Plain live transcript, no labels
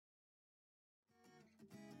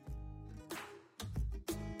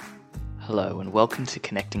Hello and welcome to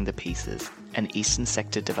Connecting the Pieces, an Eastern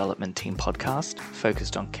Sector Development Team podcast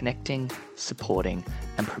focused on connecting, supporting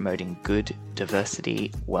and promoting good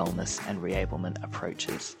diversity, wellness and reablement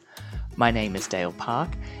approaches. My name is Dale Park,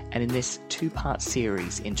 and in this two-part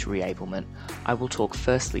series into reablement, I will talk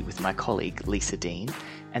firstly with my colleague Lisa Dean,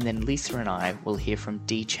 and then Lisa and I will hear from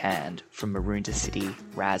Dee Chand from Maroondah City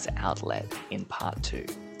RAS Outlet in part 2.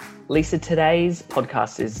 Lisa, today's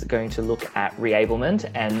podcast is going to look at reablement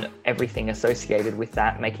and everything associated with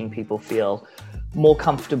that, making people feel more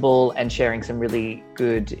comfortable and sharing some really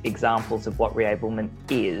good examples of what reablement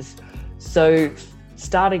is. So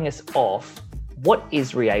starting us off, what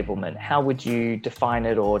is reablement? How would you define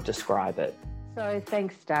it or describe it? So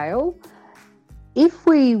thanks, Dale. If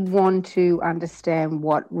we want to understand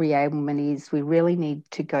what reablement is, we really need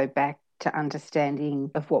to go back to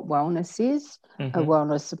understanding of what wellness is, a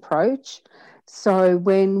wellness approach. So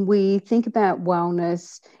when we think about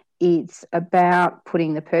wellness, it's about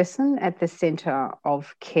putting the person at the centre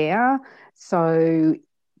of care. So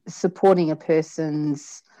supporting a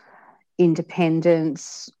person's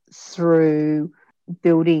independence through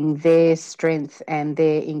building their strength and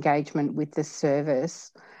their engagement with the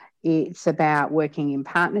service. It's about working in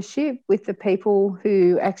partnership with the people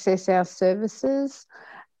who access our services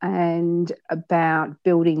and about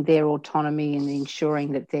building their autonomy and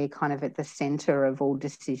ensuring that they're kind of at the centre of all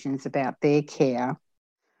decisions about their care.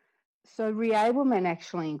 So reablement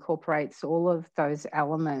actually incorporates all of those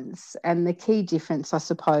elements, and the key difference, I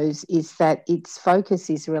suppose, is that its focus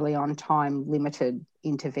is really on time-limited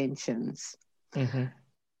interventions.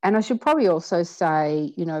 And I should probably also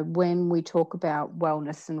say, you know, when we talk about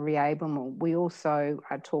wellness and reablement, we also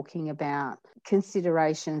are talking about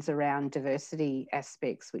considerations around diversity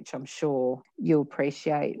aspects, which I'm sure you'll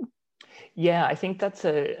appreciate. Yeah, I think that's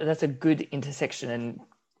a good intersection, and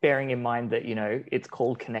bearing in mind that, you know, it's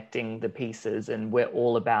called Connecting the Pieces, and we're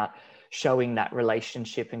all about showing that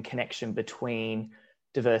relationship and connection between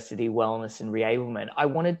diversity, wellness and reablement. I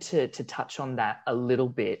wanted to touch on that a little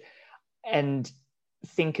bit and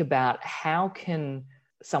think about how can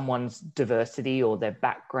someone's diversity or their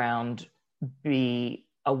background be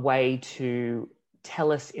a way to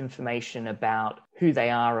tell us information about who they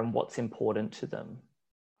are and what's important to them.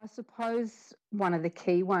 I suppose one of the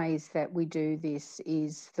key ways that we do this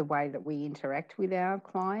is the way that we interact with our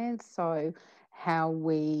clients. So how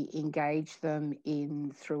we engage them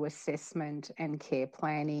through assessment and care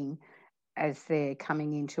planning as they're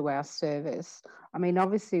coming into our service. I mean,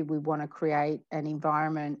 obviously we want to create an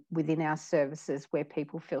environment within our services where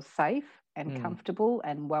people feel safe and comfortable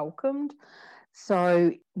and welcomed.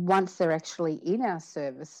 So once they're actually in our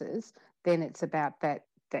services, then it's about that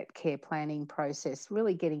care planning process,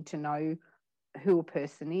 really getting to know who a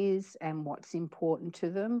person is and what's important to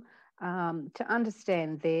them, to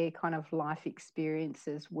understand their kind of life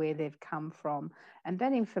experiences, where they've come from. And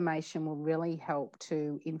that information will really help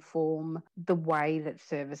to inform the way that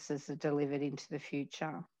services are delivered into the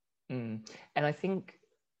future. And I think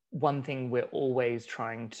one thing we're always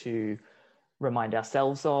trying to remind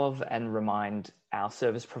ourselves of and remind our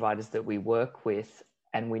service providers that we work with,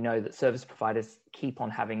 and we know that service providers keep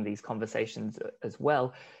on having these conversations as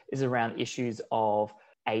well, is around issues of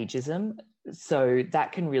ageism. So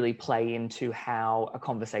that can really play into how a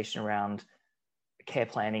conversation around care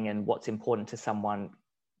planning and what's important to someone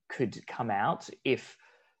could come out. If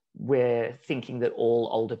we're thinking that all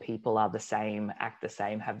older people are the same, act the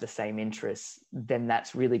same, have the same interests, then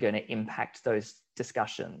that's really going to impact those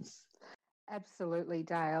discussions. Absolutely,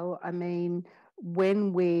 Dale. I mean,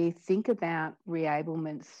 when we think about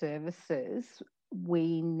reablement services,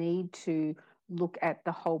 we need to look at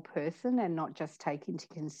the whole person and not just take into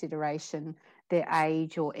consideration their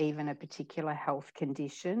age or even a particular health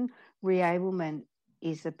condition. Reablement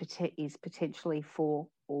is potentially for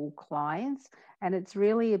all clients, and it's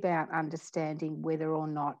really about understanding whether or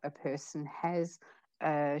not a person has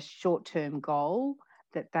a short-term goal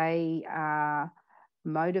that they are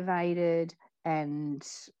motivated and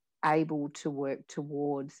able to work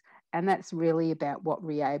towards. And that's really about what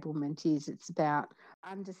reablement is. It's about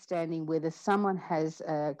understanding whether someone has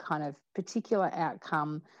a kind of particular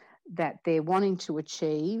outcome that they're wanting to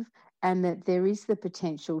achieve, and that there is the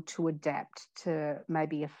potential to adapt to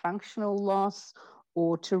maybe a functional loss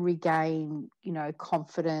or to regain, you know,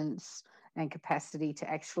 confidence and capacity to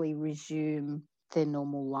actually resume their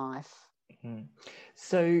normal life.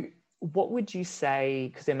 So what would you say,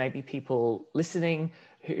 because there may be people listening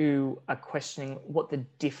who are questioning what the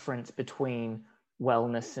difference between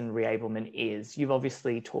wellness and reablement is? You've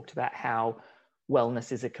obviously talked about how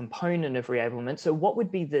wellness is a component of reablement. So what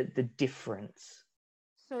would be the difference?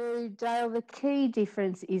 So, Dale, the key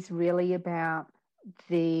difference is really about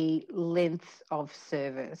the length of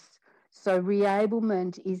service. So,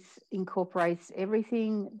 reablement incorporates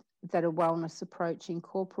everything that a wellness approach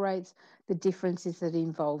incorporates. The difference is that it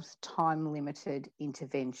involves time limited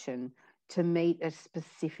intervention to meet a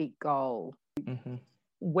specific goal. Mm-hmm.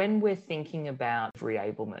 When we're thinking about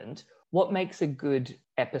reablement, what makes a good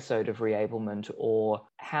episode of reablement, or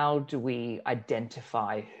how do we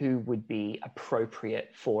identify who would be appropriate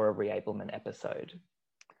for a reablement episode?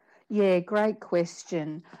 Yeah, great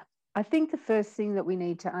question. I think the first thing that we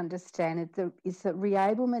need to understand is that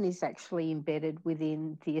reablement is actually embedded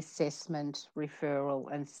within the assessment,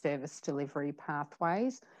 referral, and service delivery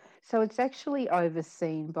pathways. So it's actually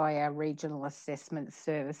overseen by our regional assessment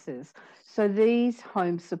services. So these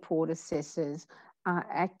home support assessors are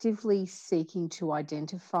actively seeking to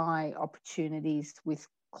identify opportunities with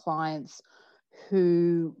clients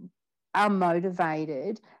who are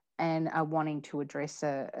motivated and are wanting to address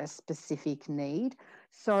a specific need.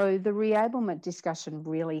 So the reablement discussion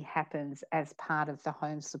really happens as part of the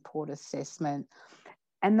home support assessment.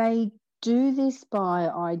 And they do this by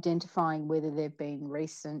identifying whether there have been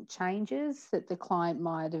recent changes that the client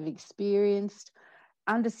might have experienced,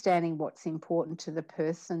 understanding what's important to the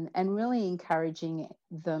person, and really encouraging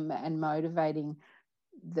them and motivating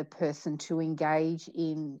the person to engage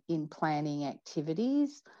in planning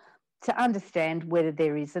activities to understand whether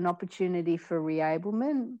there is an opportunity for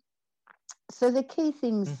reablement. So the key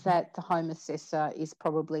things that the home assessor is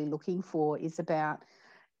probably looking for is about,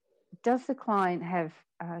 does the client have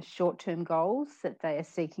short-term goals that they are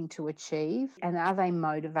seeking to achieve, and are they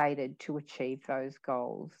motivated to achieve those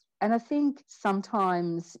goals? And I think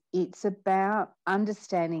sometimes it's about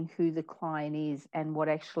understanding who the client is and what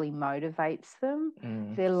actually motivates them,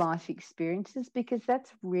 their life experiences, because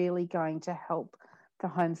that's really going to help the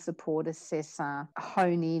home support assessor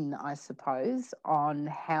hone in, I suppose, on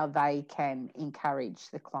how they can encourage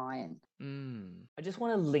the client. I just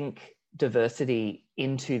want to link diversity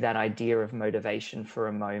into that idea of motivation for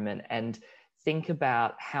a moment and think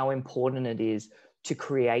about how important it is to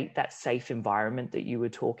create that safe environment that you were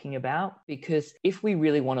talking about. Because if we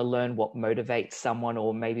really want to learn what motivates someone,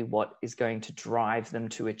 or maybe what is going to drive them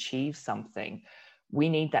to achieve something, we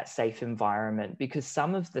need that safe environment, because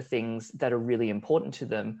some of the things that are really important to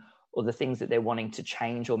them, or the things that they're wanting to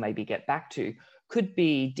change or maybe get back to, could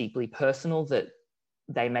be deeply personal, that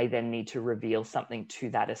they may then need to reveal something to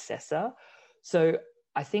that assessor. So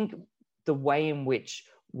I think the way in which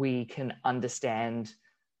we can understand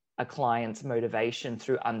a client's motivation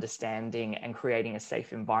through understanding and creating a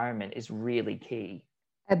safe environment is really key.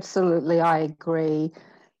 Absolutely, I agree.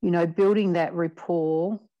 You know, building that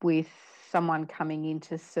rapport with someone coming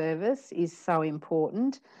into service is so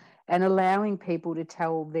important, and allowing people to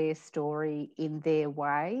tell their story in their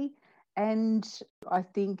way. And I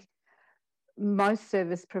think most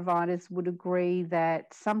service providers would agree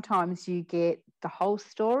that sometimes you get the whole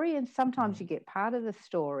story and sometimes you get part of the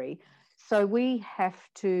story. So we have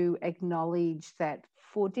to acknowledge that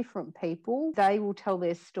for different people, they will tell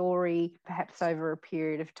their story perhaps over a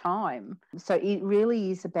period of time. So it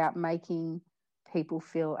really is about making people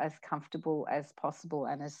feel as comfortable as possible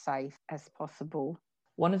and as safe as possible.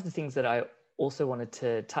 One of the things that I also wanted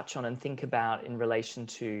to touch on and think about in relation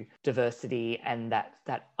to diversity and that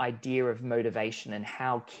idea of motivation and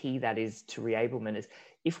how key that is to reablement is,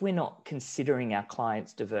 if we're not considering our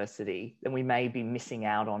clients' diversity, then we may be missing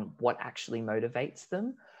out on what actually motivates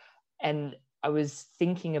them. And I was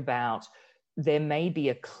thinking about, there may be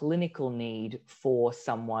a clinical need for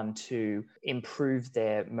someone to improve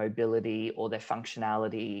their mobility or their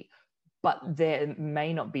functionality, but there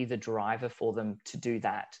may not be the driver for them to do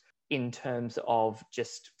that in terms of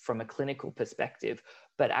just from a clinical perspective.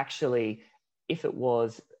 But actually, if it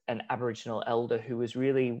was an Aboriginal elder who was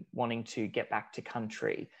really wanting to get back to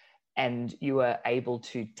country, and you were able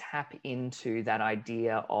to tap into that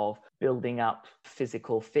idea of building up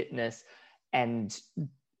physical fitness, and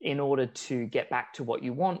in order to get back to what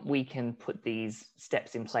you want, we can put these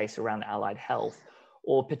steps in place around allied health,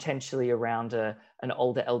 or potentially around an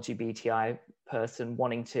older LGBTI person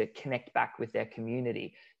wanting to connect back with their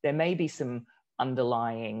community. There may be some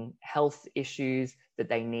underlying health issues that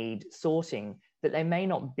they need sorting that they may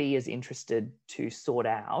not be as interested to sort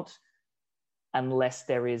out unless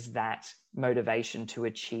there is that motivation to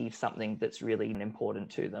achieve something that's really important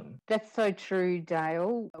to them. That's so true,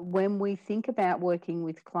 Dale. When we think about working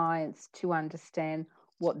with clients to understand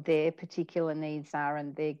what their particular needs are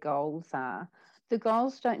and their goals are, the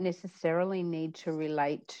goals don't necessarily need to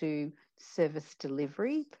relate to service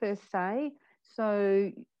delivery per se.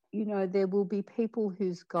 So, you know, there will be people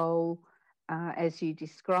whose goal as you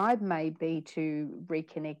described, may be to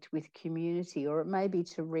reconnect with community, or it may be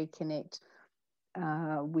to reconnect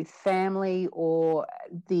with family, or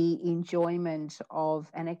the enjoyment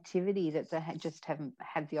of an activity that they just haven't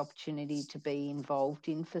had the opportunity to be involved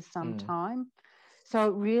in for some time. So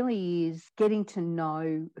it really is getting to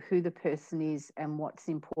know who the person is and what's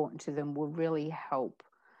important to them will really help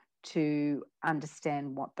to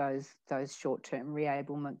understand what those short-term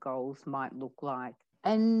reablement goals might look like.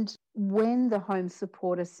 And when the home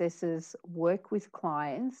support assessors work with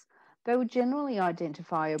clients, they will generally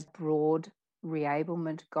identify a broad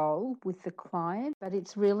reablement goal with the client, but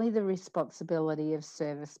it's really the responsibility of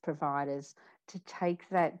service providers to take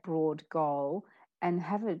that broad goal and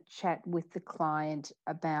have a chat with the client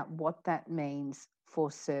about what that means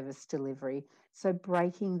for service delivery. So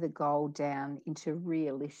breaking the goal down into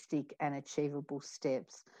realistic and achievable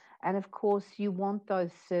steps. And of course, you want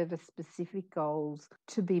those service-specific goals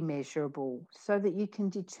to be measurable so that you can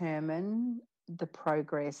determine the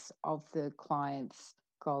progress of the client's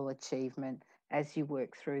goal achievement as you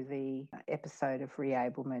work through the episode of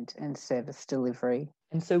reablement and service delivery.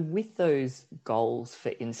 And so with those goals,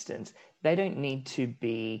 for instance, they don't need to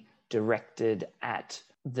be directed at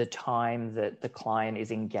the time that the client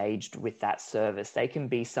is engaged with that service. They can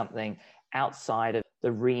be something outside of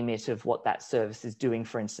the remit of what that service is doing.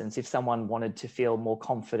 For instance, if someone wanted to feel more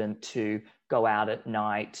confident to go out at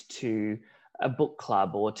night to a book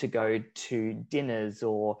club or to go to dinners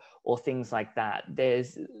or things like that,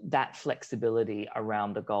 there's that flexibility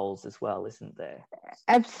around the goals as well, isn't there?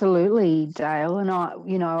 Absolutely, Dale. And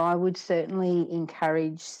I would certainly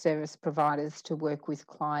encourage service providers to work with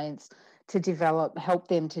clients to help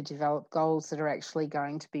them to develop goals that are actually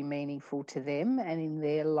going to be meaningful to them and in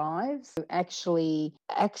their lives. Actually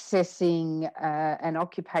accessing an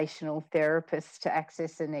occupational therapist to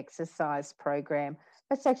access an exercise program,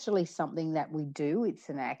 that's actually something that we do. It's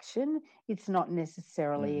an action. It's not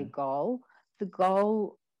necessarily a goal. The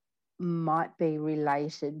goal might be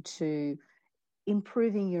related to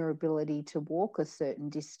improving your ability to walk a certain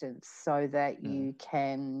distance so that you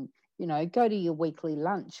can, go to your weekly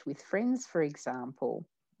lunch with friends, for example.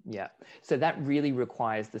 Yeah. So that really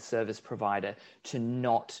requires the service provider to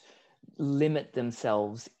not limit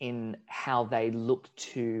themselves in how they look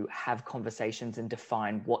to have conversations and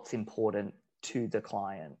define what's important to the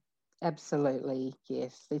client. Absolutely.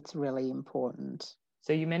 Yes, it's really important.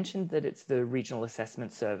 So you mentioned that it's the Regional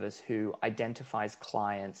Assessment Service who identifies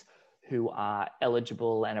clients who are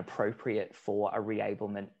eligible and appropriate for a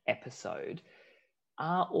reablement episode.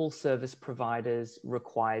 Are all service providers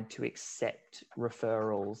required to accept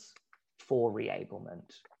referrals for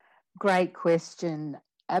reablement? Great question.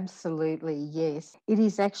 Absolutely, yes. It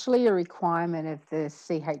is actually a requirement of the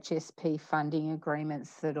CHSP funding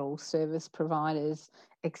agreements that all service providers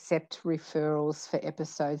accept referrals for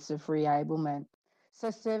episodes of reablement. So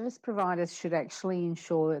service providers should actually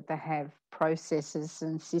ensure that they have processes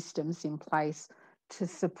and systems in place to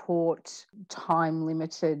support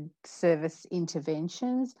time-limited service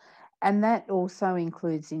interventions. And that also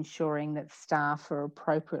includes ensuring that staff are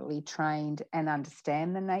appropriately trained and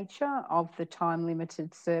understand the nature of the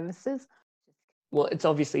time-limited services. Well, it's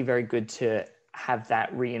obviously very good to have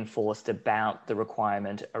that reinforced about the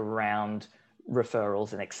requirement around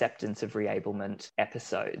referrals and acceptance of reablement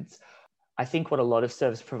episodes. I think what a lot of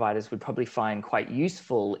service providers would probably find quite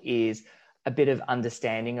useful is a bit of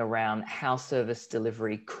understanding around how service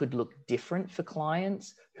delivery could look different for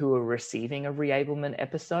clients who are receiving a reablement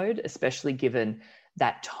episode, especially given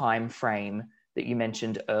that time frame that you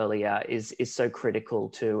mentioned earlier is so critical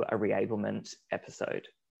to a reablement episode.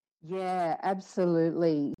 Yeah,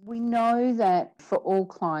 absolutely. We know that for all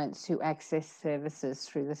clients who access services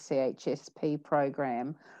through the CHSP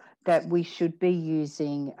program, that we should be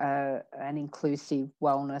using an inclusive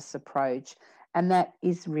wellness approach. And that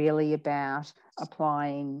is really about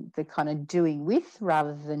applying the kind of doing with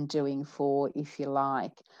rather than doing for, if you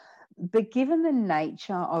like. But given the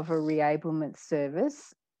nature of a reablement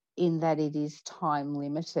service, in that it is time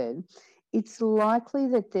limited, it's likely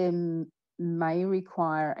that there may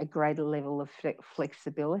require a greater level of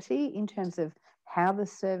flexibility in terms of how the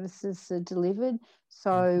services are delivered.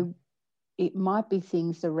 So it might be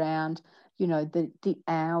things around, the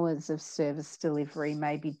hours of service delivery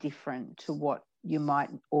may be different to what you might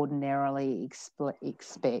ordinarily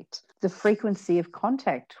expect. The frequency of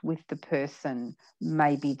contact with the person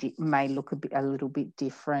may look a little bit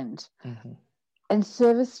different. And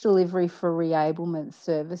service delivery for reablement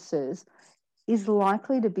services is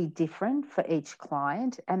likely to be different for each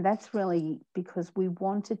client. And that's really because we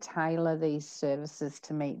want to tailor these services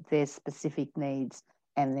to meet their specific needs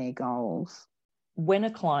and their goals. when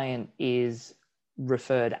a client is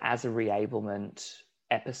referred as a reablement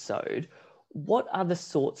episode, what are the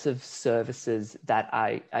sorts of services that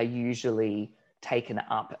are usually taken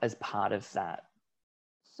up as part of that?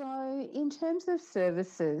 So, in terms of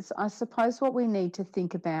services, I suppose what we need to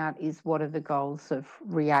think about is what are the goals of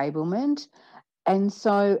reablement. And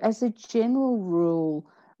so, as a general rule,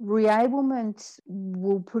 reablement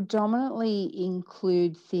will predominantly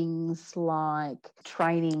include things like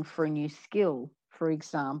training for a new skill, for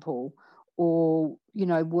example, or,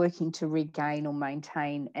 working to regain or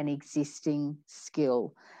maintain an existing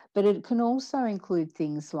skill. But it can also include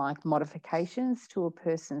things like modifications to a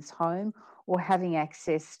person's home or having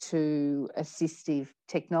access to assistive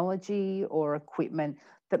technology or equipment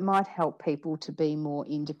that might help people to be more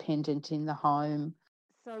independent in the home.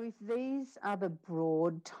 So, if these are the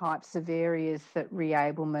broad types of areas that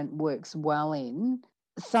reablement works well in,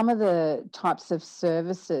 some of the types of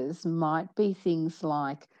services might be things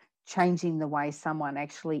like changing the way someone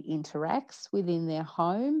actually interacts within their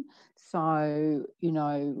home. So,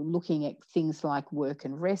 looking at things like work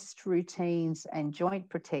and rest routines and joint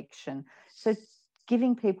protection. So,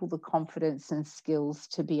 giving people the confidence and skills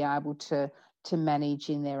to be able to manage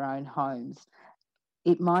in their own homes.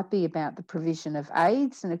 It might be about the provision of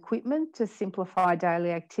aids and equipment to simplify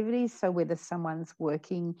daily activities. So whether someone's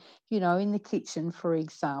working, in the kitchen, for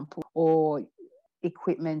example, or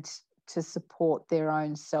equipment to support their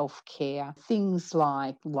own self-care, things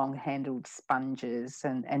like long-handled sponges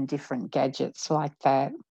and different gadgets like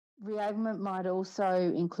that. Reablement might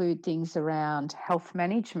also include things around health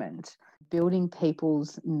management, building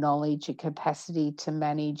people's knowledge and capacity to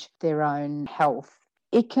manage their own health.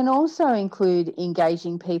 It can also include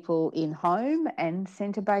engaging people in home and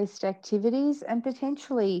centre-based activities, and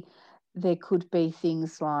potentially there could be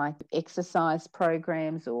things like exercise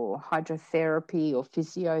programs or hydrotherapy or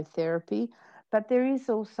physiotherapy, but there is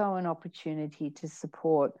also an opportunity to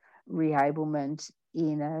support reablement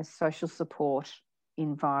in a social support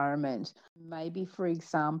environment. Maybe, for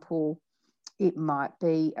example, it might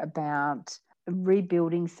be about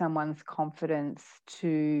rebuilding someone's confidence to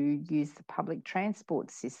use the public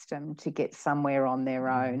transport system to get somewhere on their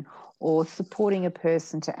own, or supporting a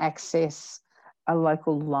person to access a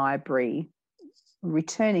local library,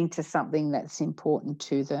 returning to something that's important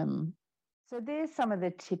to them. So there's some of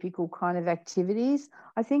the typical kind of activities.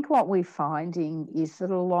 I think what we're finding is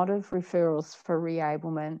that a lot of referrals for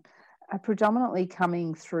reablement are predominantly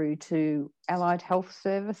coming through to allied health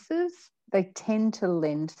services. They tend to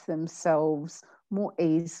lend themselves more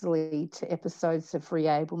easily to episodes of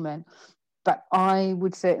reablement. But I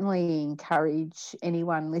would certainly encourage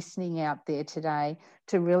anyone listening out there today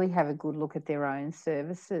to really have a good look at their own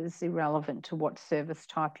services, irrelevant to what service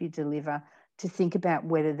type you deliver, to think about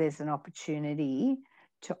whether there's an opportunity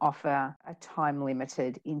to offer a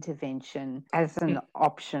time-limited intervention as an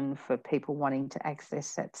option for people wanting to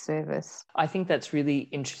access that service. I think that's really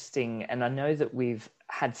interesting. And I know that we've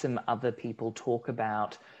had some other people talk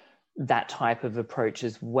about that type of approach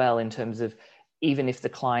as well, in terms of even if the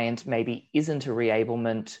client maybe isn't a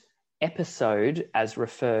reablement episode as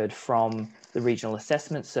referred from the regional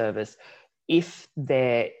assessment service, if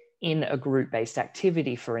they're in a group-based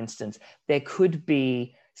activity, for instance, there could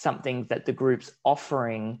be something that the group's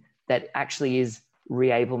offering that actually is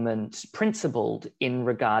reablement principled in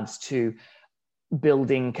regards to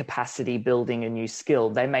building capacity, building a new skill.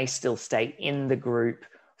 They may still stay in the group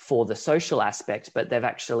for the social aspect, but they've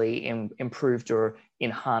actually improved or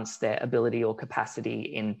enhanced their ability or capacity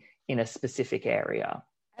in a specific area.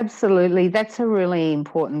 Absolutely. That's a really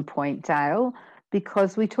important point, Dale,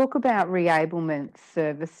 because we talk about reablement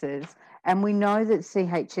services and we know that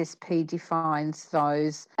CHSP defines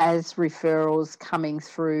those as referrals coming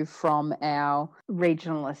through from our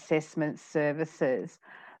regional assessment services.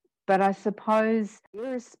 But I suppose,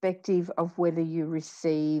 irrespective of whether you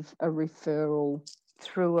receive a referral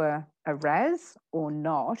through a RAS or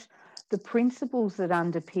not, the principles that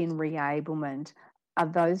underpin reablement are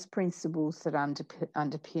those principles that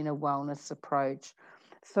underpin a wellness approach.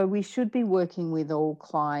 So we should be working with all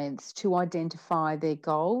clients to identify their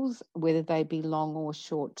goals, whether they be long or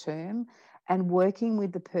short term, and working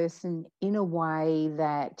with the person in a way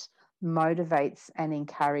that motivates and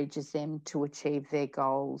encourages them to achieve their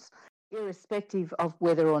goals. Irrespective of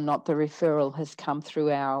whether or not the referral has come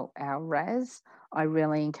through our RAS, I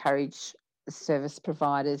really encourage service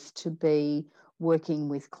providers to be working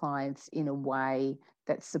with clients in a way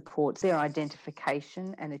that supports their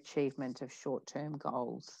identification and achievement of short-term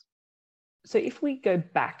goals. So if we go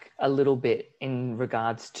back a little bit in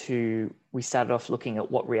regards to, we started off looking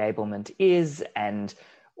at what reablement is and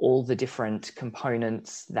all the different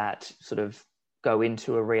components that sort of go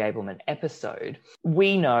into a reablement episode.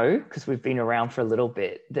 We know, because we've been around for a little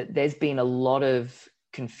bit, that there's been a lot of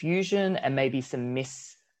confusion and maybe some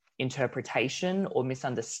misinterpretation or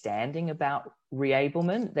misunderstanding about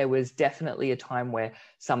reablement. There was definitely a time where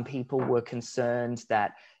some people were concerned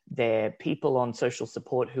that their people on social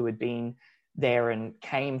support who had been there and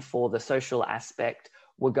came for the social aspect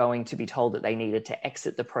were going to be told that they needed to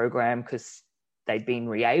exit the program because they'd been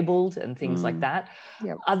reabled and things like that.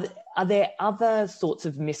 Yep. Are there other sorts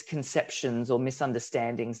of misconceptions or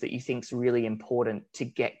misunderstandings that you think is really important to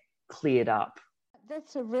get cleared up?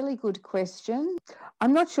 That's a really good question.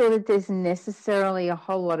 I'm not sure that there's necessarily a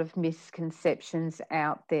whole lot of misconceptions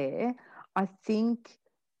out there. I think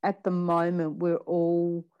at the moment we're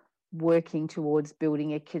all working towards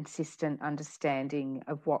building a consistent understanding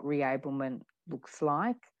of what reablement looks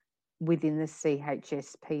like within the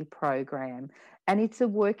CHSP program. And it's a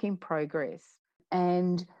work in progress.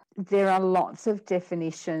 And there are lots of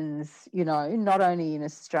definitions, not only in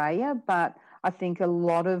Australia, but I think a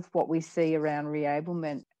lot of what we see around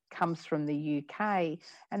reablement comes from the UK,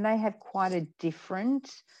 and they have quite a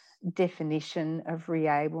different definition of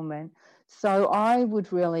reablement. So I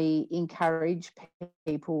would really encourage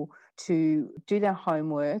people to do their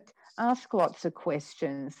homework, ask lots of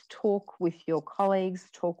questions, talk with your colleagues,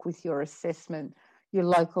 talk with your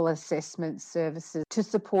local assessment services to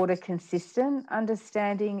support a consistent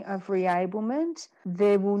understanding of reablement.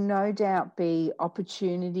 There will no doubt be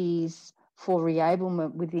opportunities for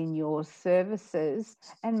reablement within your services,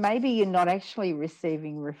 and maybe you're not actually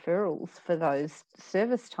receiving referrals for those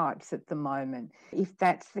service types at the moment. If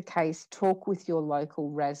that's the case, talk with your local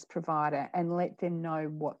RAS provider and let them know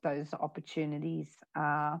what those opportunities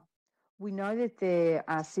are. We know that there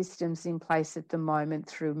are systems in place at the moment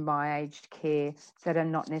through My Aged Care that are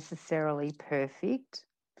not necessarily perfect.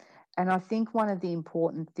 And I think one of the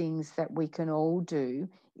important things that we can all do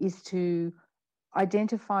is to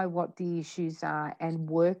identify what the issues are and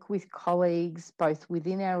work with colleagues, both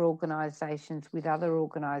within our organisations, with other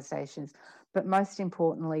organisations, but most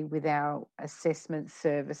importantly with our assessment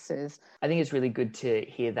services. I think it's really good to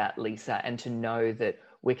hear that, Lisa, and to know that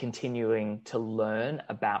we're continuing to learn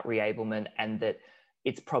about reablement and that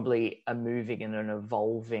it's probably a moving and an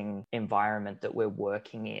evolving environment that we're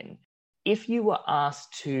working in. If you were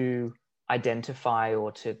asked to identify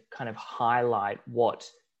or to kind of highlight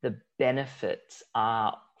what the benefits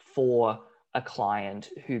are for a client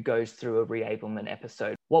who goes through a reablement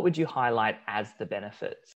episode, what would you highlight as the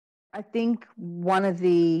benefits? I think one of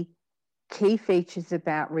the key features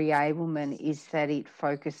about reablement is that it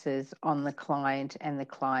focuses on the client and the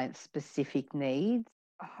client's specific needs.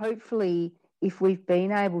 Hopefully, if we've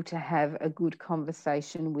been able to have a good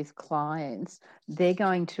conversation with clients, they're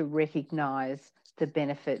going to recognise the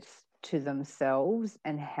benefits to themselves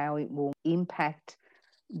and how it will impact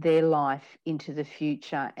their life into the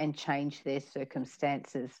future and change their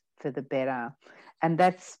circumstances for the better. And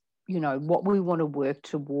that's, what we want to work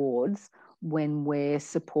towards when we're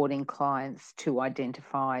supporting clients to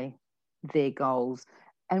identify their goals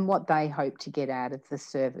and what they hope to get out of the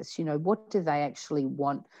service. What do they actually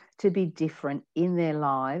want to be different in their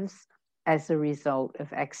lives as a result of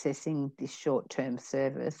accessing this short-term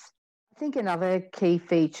service? I think another key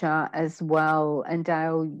feature as well, and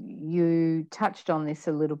Dale, you touched on this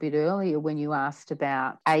a little bit earlier when you asked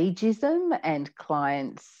about ageism and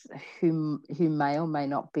clients who may or may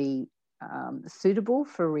not be suitable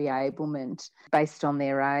for reablement based on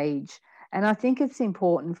their age. And I think it's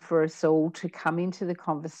important for us all to come into the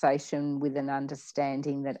conversation with an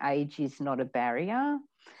understanding that age is not a barrier.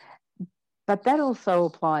 But that also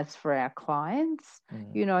applies for our clients.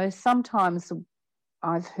 Sometimes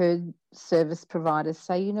I've heard service providers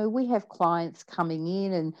say, we have clients coming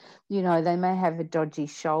in and, they may have a dodgy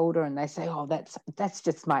shoulder and they say, oh, that's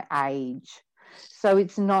just my age. So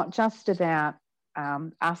it's not just about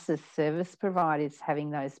us as service providers having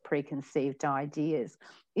those preconceived ideas.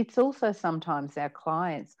 It's also sometimes our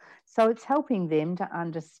clients. So it's helping them to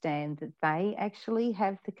understand that they actually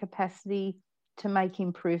have the capacity to make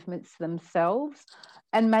improvements themselves.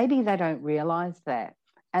 And maybe they don't realise that.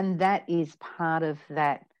 And that is part of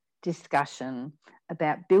that discussion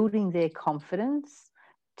about building their confidence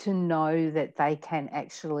to know that they can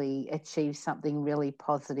actually achieve something really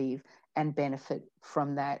positive and benefit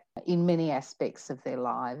from that in many aspects of their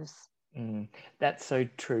lives. That's so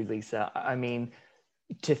true, Lisa. I mean,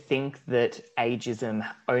 to think that ageism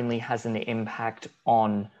only has an impact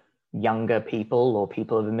on younger people or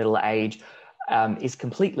people of a middle age is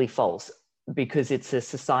completely false, because it's a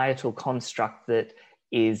societal construct that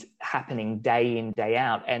is happening day in, day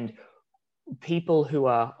out. And people who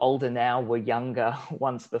are older now were younger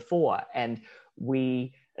once before. And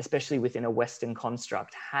we, especially within a Western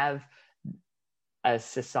construct, have a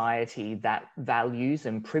society that values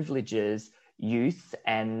and privileges youth,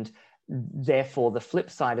 and therefore the flip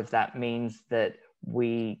side of that means that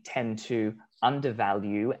we tend to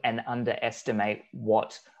undervalue and underestimate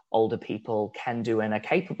what older people can do and are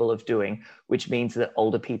capable of doing, which means that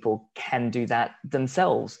older people can do that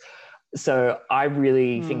themselves. So I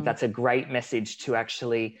really think that's a great message to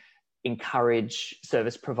actually encourage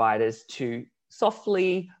service providers to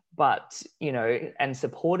softly but, and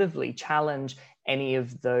supportively challenge any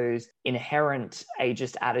of those inherent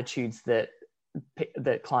ageist attitudes that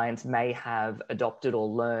clients may have adopted or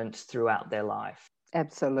learned throughout their life.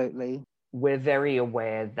 Absolutely. We're very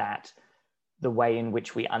aware that the way in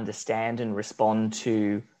which we understand and respond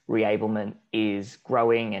to reablement is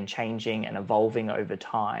growing and changing and evolving over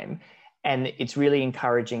time. And it's really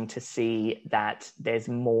encouraging to see that there's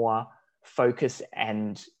more focus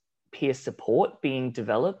and peer support being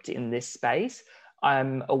developed in this space.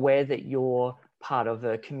 I'm aware that you're part of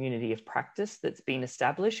a community of practice that's been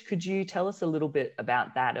established. Could you tell us a little bit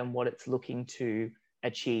about that and what it's looking to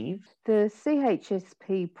achieve? The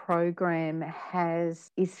CHSP program has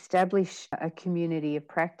established a community of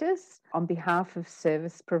practice on behalf of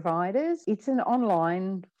service providers. It's an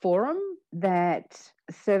online forum that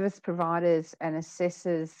service providers and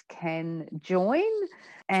assessors can join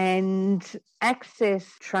and access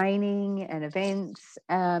training and events,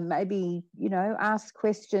 maybe, ask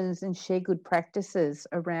questions and share good practices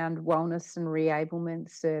around wellness and reablement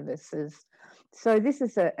services. So this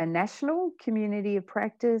is a national community of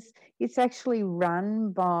practice. It's actually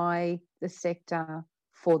run by the sector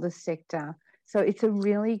for the sector. So it's a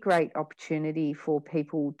really great opportunity for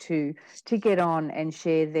people to get on and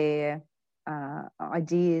share their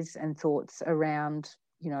ideas and thoughts around,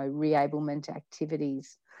 reablement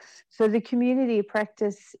activities. So the community of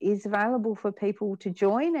practice is available for people to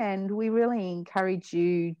join, and we really encourage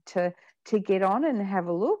you to get on and have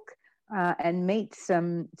a look and meet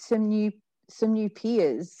some new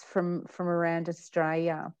peers from around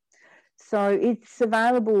Australia. So it's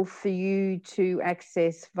available for you to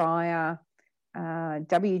access via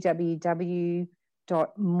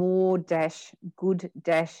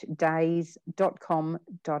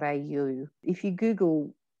www.more-good-days.com.au. If you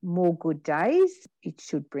Google More Good Days, it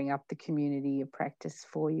should bring up the community of practice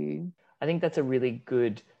for you. I think that's a really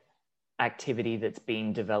good activity that's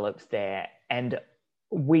been developed there. And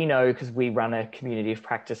we know, because we run a community of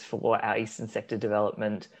practice for our Eastern Sector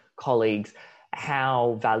Development colleagues,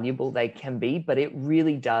 how valuable they can be, but it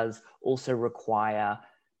really does also require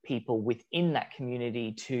people within that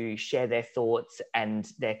community to share their thoughts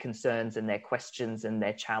and their concerns and their questions and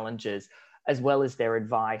their challenges, as well as their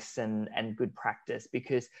advice and good practice,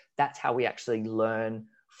 because that's how we actually learn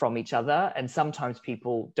from each other. And sometimes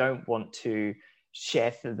people don't want to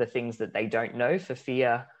share the things that they don't know for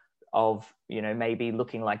fear of, maybe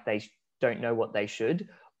looking like they don't know what they should,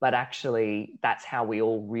 but actually that's how we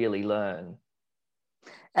all really learn.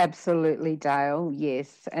 Absolutely, Dale.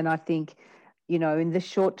 Yes. And I think, in the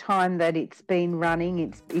short time that it's been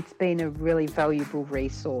running, it's been a really valuable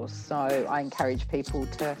resource. So I encourage people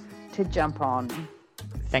to jump on.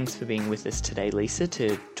 Thanks for being with us today, Lisa,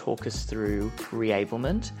 to talk us through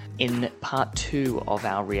reablement. In part 2 of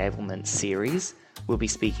our reablement series, we'll be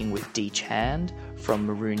speaking with Dee Chand from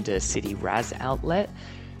Maroondah City RAS Outlet,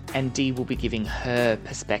 and Dee will be giving her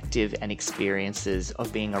perspective and experiences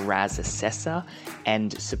of being a RAS assessor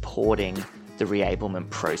and supporting the reablement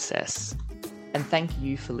process. And thank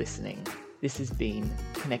you for listening. This has been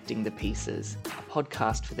Connecting the Pieces, a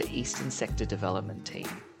podcast for the Eastern Sector Development Team.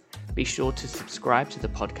 Be sure to subscribe to the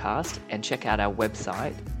podcast and check out our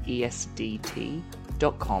website, esdt.com.au,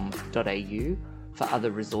 for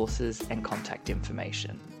other resources and contact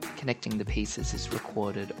information. Connecting the Pieces is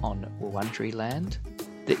recorded on Wurundjeri land.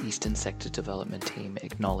 The Eastern Sector Development Team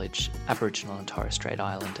acknowledge Aboriginal and Torres Strait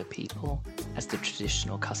Islander people as the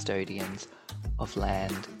traditional custodians of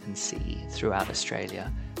land and sea throughout Australia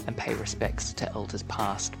and pay respects to elders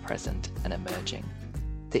past, present and emerging.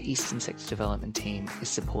 The Eastern Sector Development Team is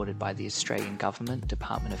supported by the Australian Government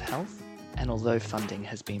Department of Health, and although funding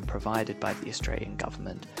has been provided by the Australian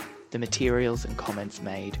Government, the materials and comments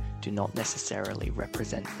made do not necessarily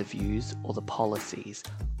represent the views or the policies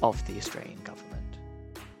of the Australian Government.